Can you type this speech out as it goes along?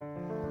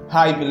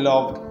Hi,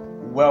 beloved.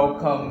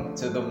 Welcome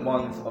to the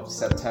month of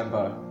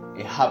September.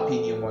 A happy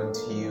new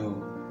month to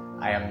you.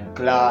 I am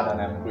glad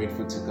and I'm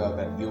grateful to God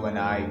that you and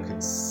I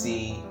could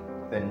see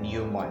the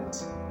new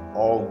month.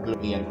 All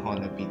glory and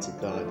honor be to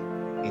God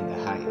in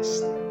the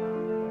highest.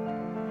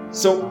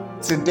 So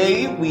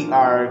today we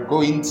are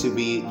going to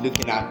be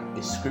looking at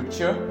a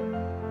scripture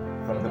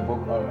from the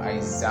book of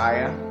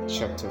Isaiah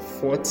chapter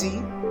 40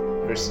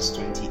 verses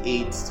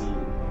 28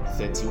 to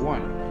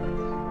 31.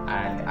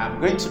 And I'm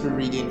going to be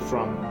reading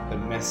from the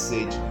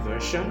Message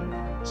version,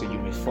 so you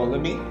may follow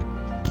me.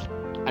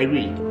 I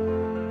read,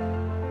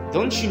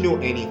 "Don't you know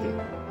anything?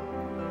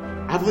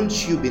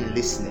 Haven't you been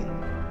listening?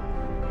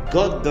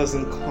 God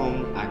doesn't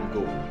come and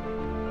go.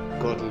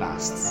 God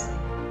lasts.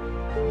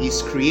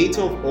 He's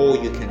creator of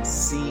all you can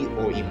see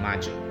or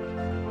imagine.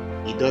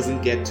 He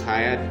doesn't get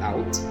tired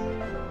out,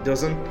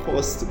 doesn't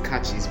pause to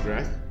catch his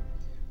breath,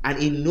 and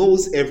he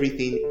knows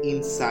everything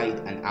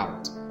inside and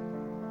out.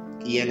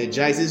 He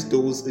energizes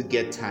those who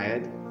get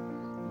tired,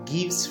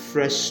 gives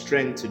fresh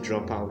strength to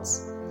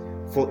dropouts.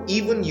 For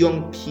even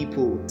young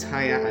people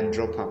tire and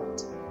drop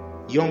out.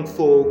 Young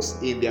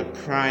folks in their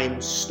prime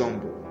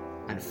stumble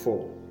and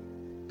fall.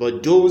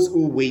 But those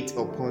who wait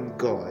upon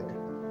God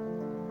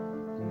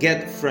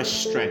get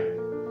fresh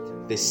strength.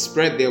 They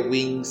spread their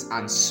wings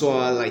and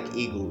soar like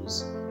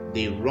eagles.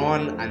 They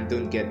run and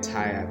don't get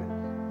tired.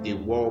 They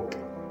walk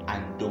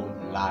and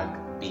don't lag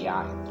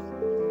behind."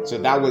 So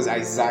that was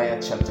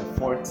Isaiah chapter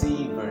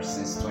 40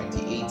 verses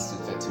 28 to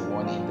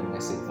 31 in the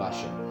Message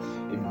version.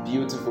 A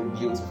beautiful,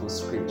 beautiful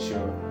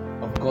scripture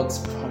of God's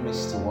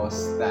promise to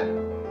us that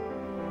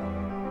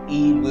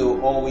He will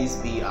always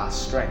be our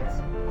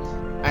strength.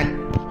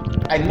 And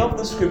I love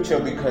the scripture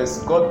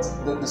because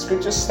the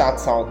scripture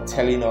starts out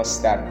telling us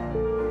that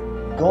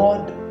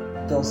God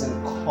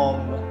doesn't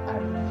come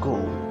and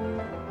go.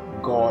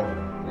 God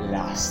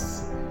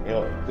lasts.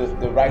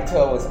 The writer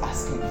was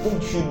asking,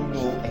 don't you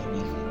know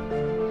anything?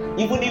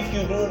 Even if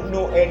you don't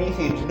know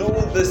anything, know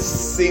the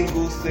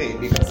single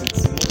thing, because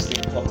it's most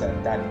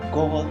important, that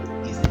God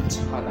is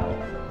eternal.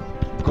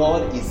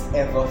 God is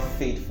ever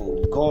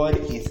faithful. God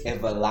is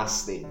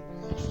everlasting.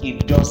 He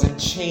doesn't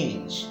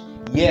change.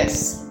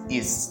 Yes,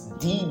 his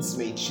deeds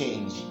may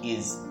change,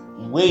 his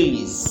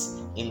ways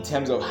in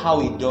terms of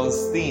how he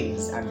does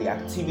things and the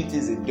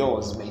activities he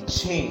does may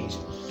change,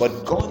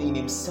 but God in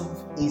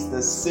himself is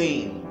the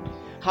same.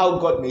 How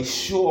God may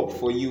show up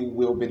for you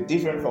will be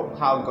different from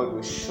how God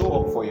will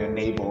show up for your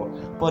neighbor,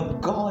 but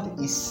God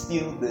is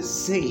still the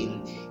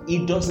same.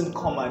 He doesn't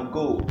come and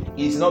go.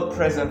 He's not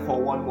present for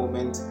one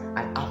moment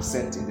and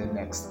absent in the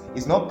next.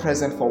 He's not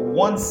present for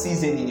one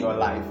season in your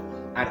life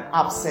and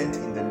absent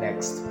in the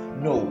next.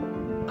 No,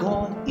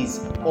 God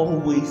is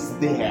always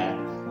there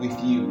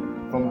with you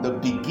from the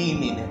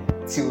beginning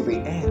till the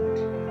end.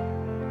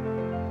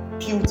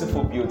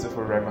 Beautiful,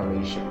 beautiful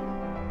revelation.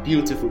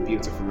 Beautiful,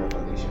 beautiful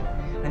revelation.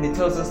 And it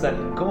tells us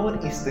that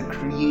God is the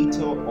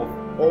creator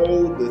of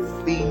all the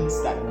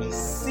things that we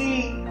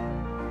see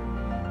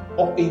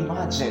or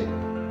imagine.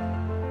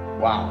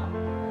 Wow.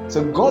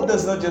 So God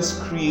does not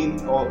just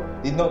create, or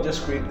did not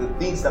just create the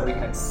things that we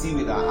can see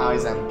with our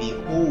eyes and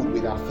behold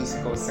with our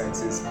physical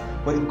senses,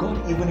 but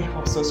God even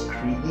helps us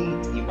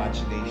create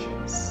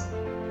imaginations.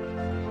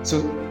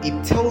 So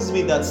it tells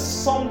me that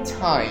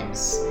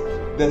sometimes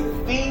the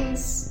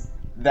things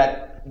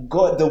that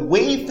God, the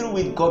way through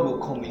which God will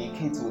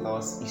communicate with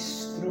us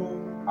is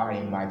through our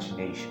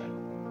imagination.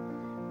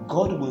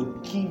 God will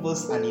give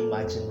us an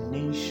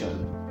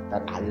imagination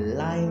that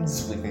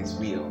aligns with His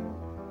will.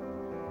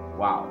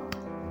 Wow.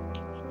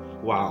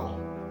 Wow.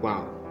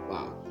 Wow.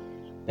 Wow.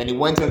 And He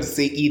went on to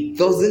say, He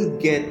doesn't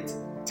get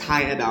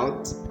tired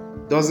out,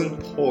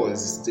 doesn't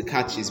pause to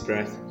catch His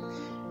breath.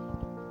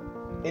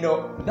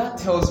 That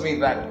tells me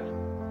that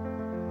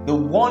the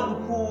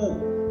one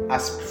who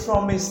has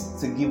promised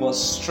to give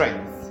us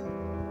strength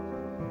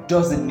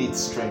doesn't need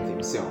strength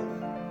himself,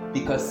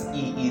 because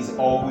he is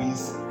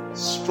always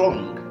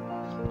strong.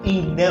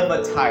 He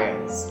never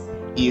tires.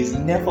 He is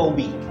never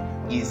weak.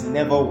 He is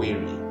never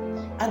weary.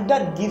 And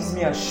that gives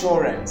me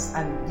assurance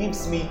and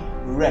gives me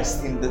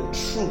rest in the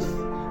truth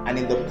and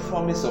in the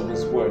promise of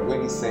His word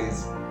when He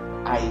says,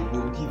 I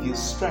will give you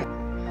strength.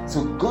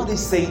 So God is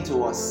saying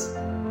to us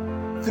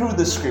through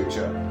the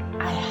scripture,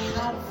 I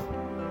have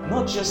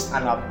not just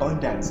an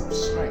abundance of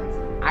strength.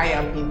 I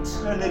am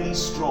eternally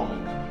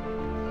strong.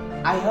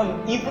 I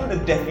am even the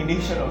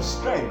definition of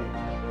strength.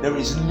 There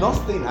is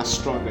nothing as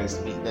strong as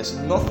me. There's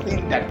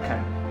nothing that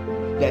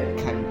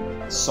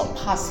can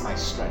surpass my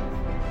strength.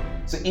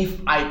 So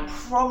if I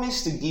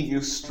promise to give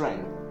you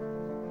strength,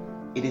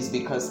 it is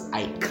because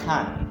I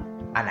can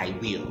and I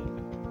will.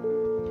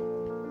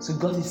 So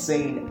God is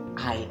saying,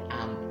 I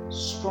am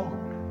strong.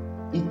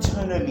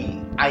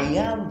 Eternally, I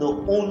am the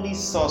only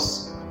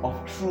source of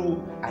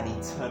true and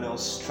eternal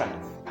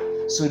strength.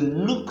 So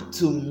look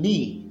to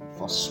me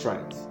for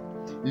strength.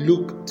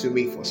 Look to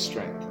me for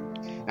strength.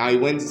 Now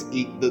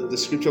the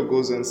scripture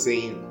goes on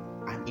saying,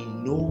 and He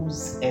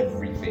knows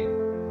everything,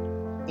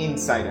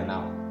 inside and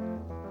out.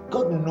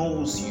 God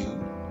knows you.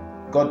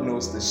 God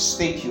knows the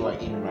state you are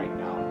in right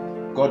now.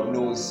 God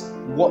knows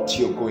what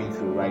you're going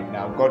through right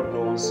now. God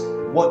knows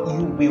what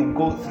you will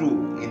go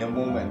through in a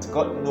moment.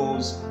 God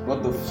knows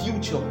what the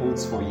future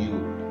holds for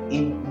you.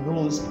 He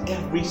knows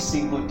every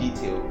single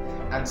detail.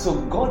 And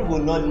so God will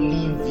not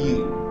leave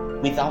you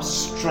without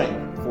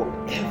strength for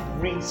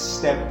every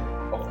step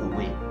of the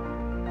way.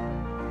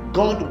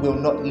 God will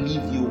not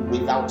leave you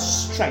without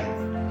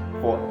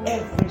strength for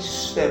every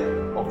step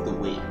of the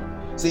way.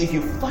 So if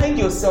you find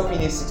yourself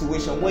in a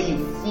situation where you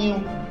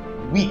feel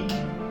weak,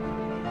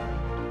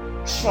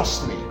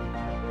 trust me,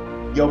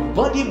 your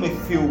body may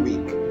feel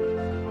weak,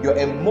 your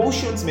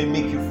emotions may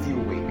make you feel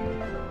weak,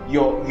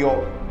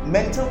 your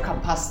mental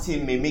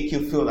capacity may make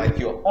you feel like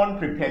you're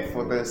unprepared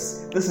for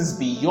this. This is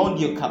beyond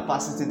your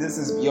capacity. This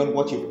is beyond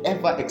what you've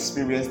ever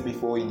experienced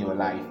before in your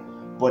life.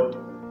 But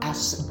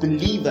as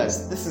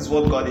believers, this is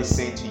what God is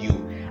saying to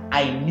you.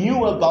 I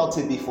knew about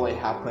it before it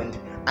happened.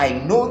 I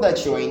know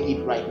that you're in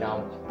it right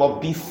now. But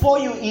before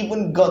you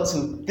even got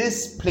to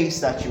this place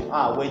that you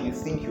are, where you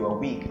think you are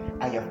weak,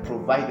 I have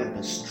provided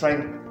the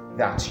strength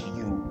that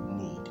you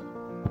need.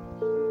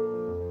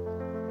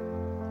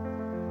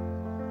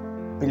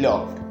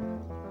 Beloved,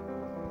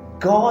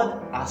 God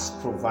has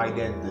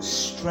provided the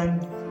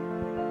strength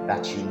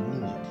that you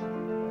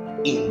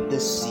need in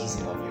this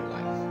season of your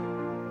life.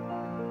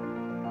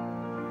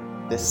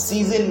 The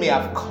season may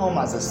have come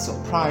as a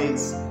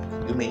surprise.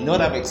 You may not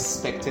have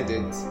expected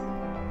it,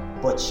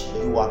 but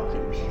you are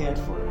prepared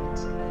for it.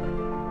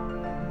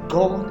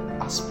 God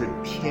has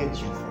prepared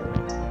you for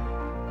it.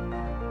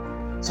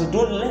 So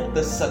don't let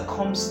the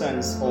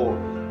circumstance or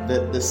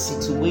the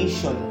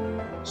situation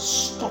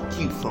stop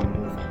you from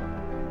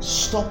moving,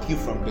 stop you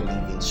from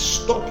believing,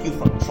 stop you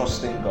from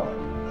trusting God.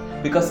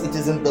 Because it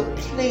is in the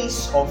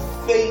place of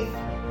faith,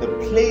 the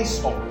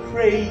place of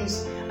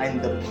praise,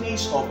 and the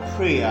place of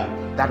prayer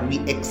that we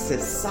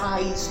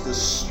exercise the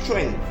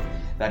strength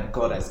that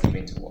God has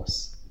given to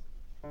us.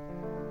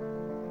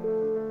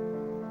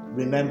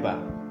 Remember,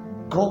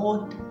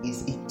 God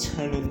is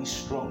eternally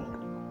strong.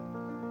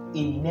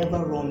 He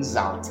never runs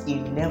out. He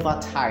never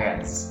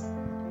tires.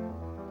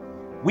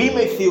 We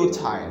may feel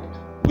tired.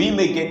 We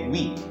may get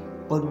weak.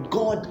 But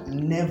God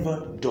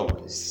never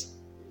does.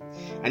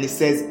 And it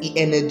says, He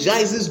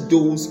energizes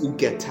those who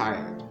get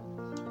tired.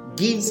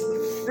 Gives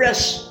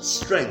fresh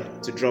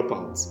strength to drop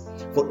out.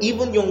 For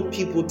even young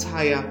people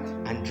tire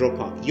and drop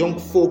out. Young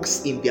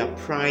folks in their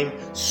prime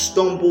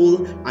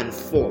stumble and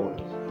fall.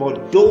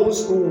 But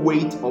those who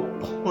wait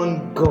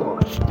upon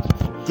God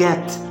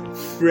get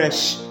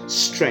fresh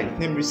strength.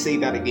 Let me say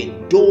that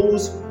again.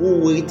 Those who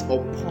wait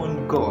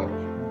upon God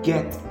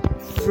get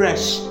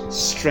fresh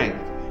strength.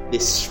 They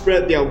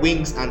spread their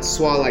wings and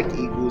soar like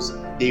eagles.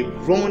 They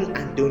run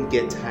and don't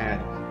get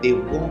tired. They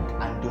walk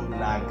and don't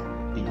lag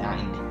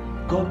behind.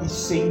 God is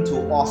saying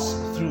to us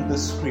through the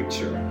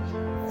scripture,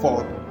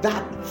 for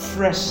that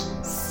fresh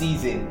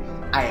season,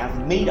 I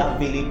have made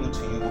available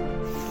to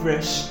you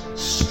fresh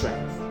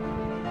strength.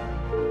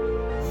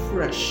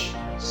 Fresh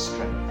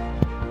strength.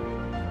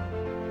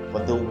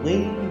 But the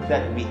way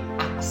that we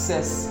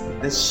access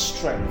this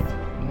strength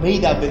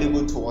made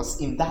available to us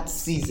in that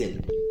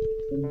season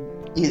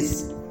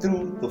is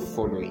through the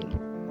following.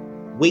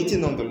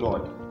 Waiting on the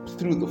Lord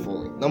through the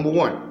following. Number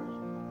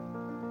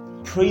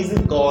one,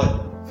 praising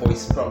God for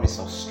His promise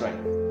of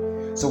strength.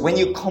 So when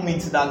you come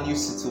into that new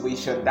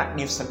situation, that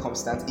new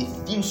circumstance, it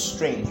feels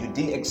strange. You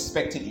didn't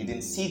expect it. You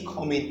didn't see it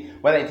coming,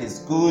 whether it is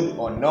good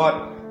or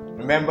not.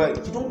 Remember,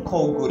 you don't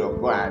call good or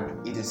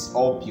bad. It is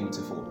all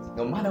beautiful.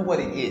 No matter what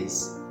it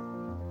is,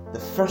 the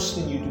first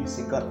thing you do is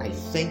say, God, I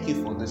thank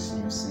you for this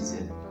new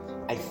season.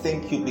 I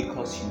thank you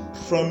because you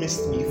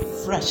promised me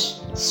fresh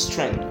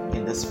strength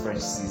in this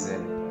fresh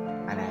season,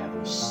 and I have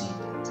received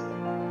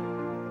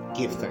it.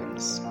 Give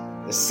thanks.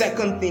 The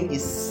second thing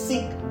is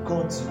seek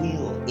God's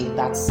will in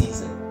that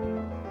season.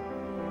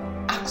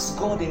 Ask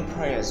God in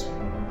prayers,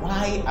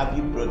 why have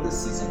you brought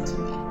this season to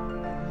me?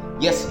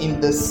 Yes, in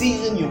the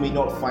season you may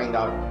not find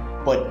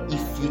out, but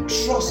if you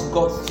trust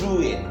God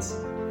through it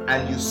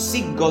and you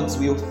seek God's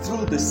will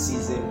through the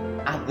season,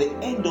 at the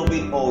end of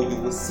it all, you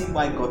will see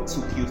why God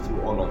took you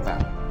through all of that.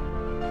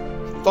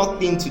 The third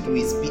thing to do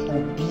is be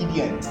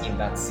obedient in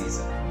that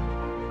season.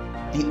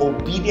 Be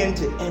obedient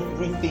to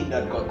everything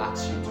that God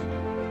asks you to do.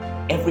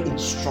 Every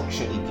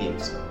instruction He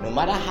gives, no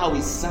matter how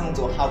it sounds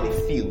or how it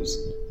feels,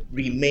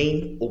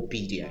 remain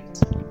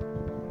obedient.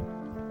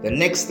 The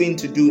next thing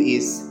to do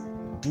is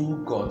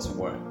do God's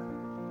work.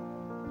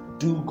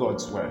 Do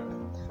God's work.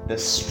 The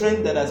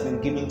strength that has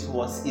been given to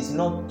us is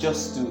not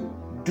just to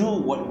do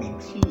what we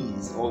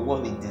please or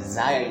what we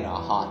desire in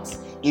our hearts.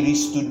 It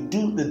is to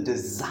do the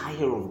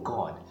desire of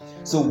God.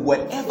 So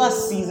whatever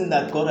season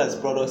that God has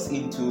brought us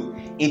into,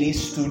 it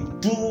is to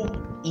do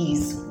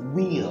His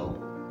will,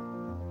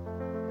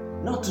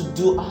 not to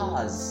do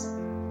ours.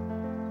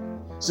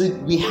 So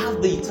we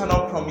have the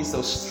eternal promise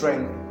of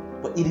strength,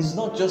 but it is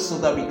not just so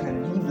that we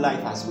can live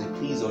life as we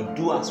please or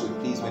do as we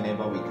please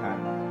whenever we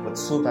can, but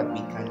so that we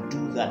can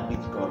do that which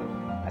God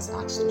has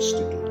asked us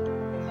to do.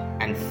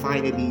 And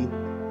finally,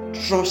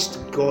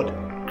 trust God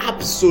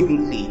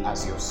absolutely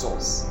as your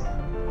source.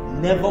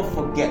 never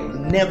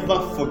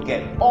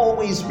forget,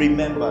 always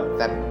remember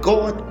that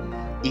God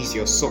is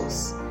your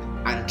source,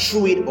 and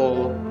through it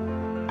all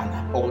and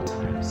at all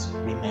times,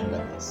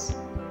 remember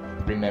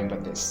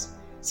this.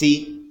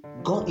 See,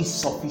 God is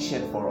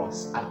sufficient for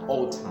us at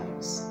all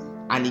times,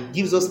 and He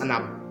gives us an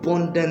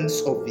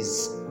abundance of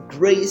His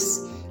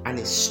grace and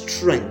His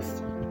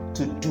strength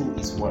to do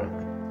His work.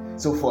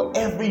 So for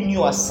every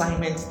new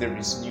assignment, there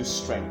is new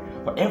strength.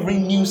 For every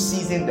new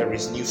season, there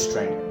is new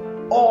strength.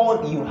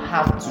 All you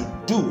have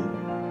to do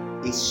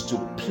is to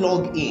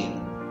plug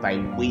in by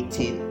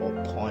waiting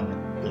upon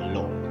the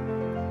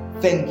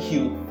Lord. Thank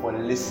you for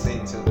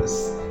listening to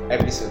this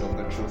episode of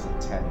The Truth in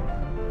 10.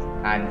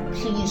 And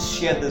please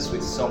share this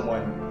with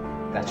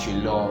someone that you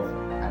love,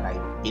 and I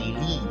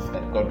believe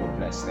that God will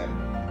bless them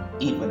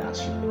even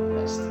as you've been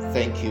blessed.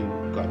 Thank you.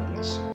 God bless you.